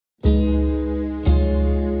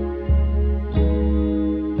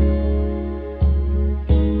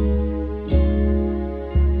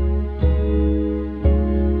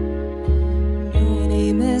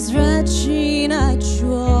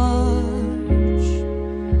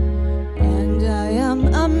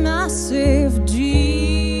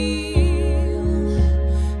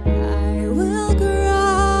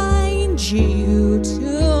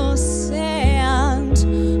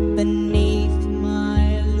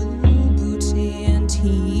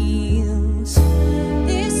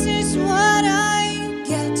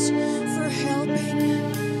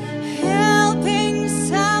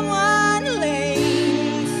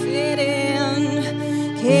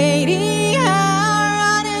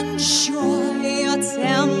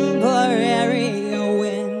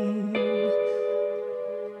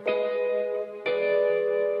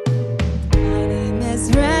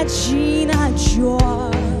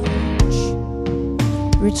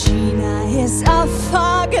Regina is a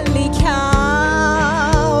fugly cow.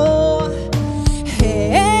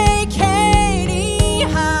 Hey Katie,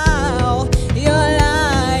 how you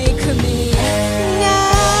like me now?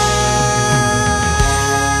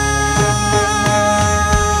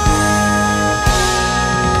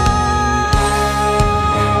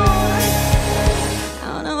 I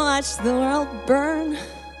wanna watch the world burn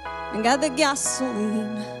and got the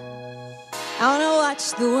gasoline. I wanna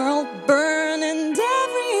watch the world burn and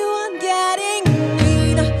everyone getting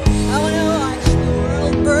mean. I wanna watch the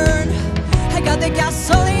world burn. I got the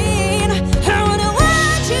gasoline. I wanna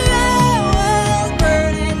watch the world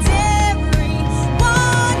burn and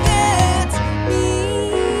everyone gets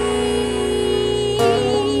mean.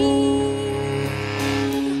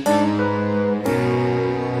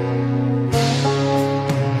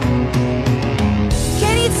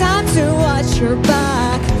 Any time to watch your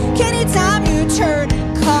back. Anytime you turn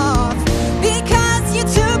and cough, because you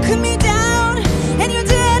took me down and you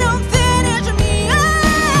didn't finish me up.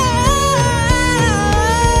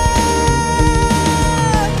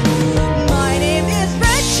 My name is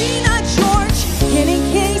Regina George, and in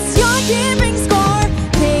case you're keeping score,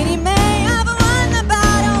 Katie may have won the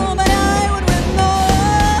battle, but I would win more.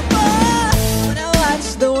 When I watch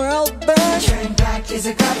the world burn, Turn back is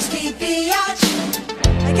a Krupski biatch.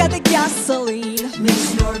 I got the gasoline.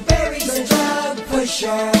 Miss Norberry's a drug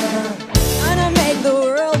pusher.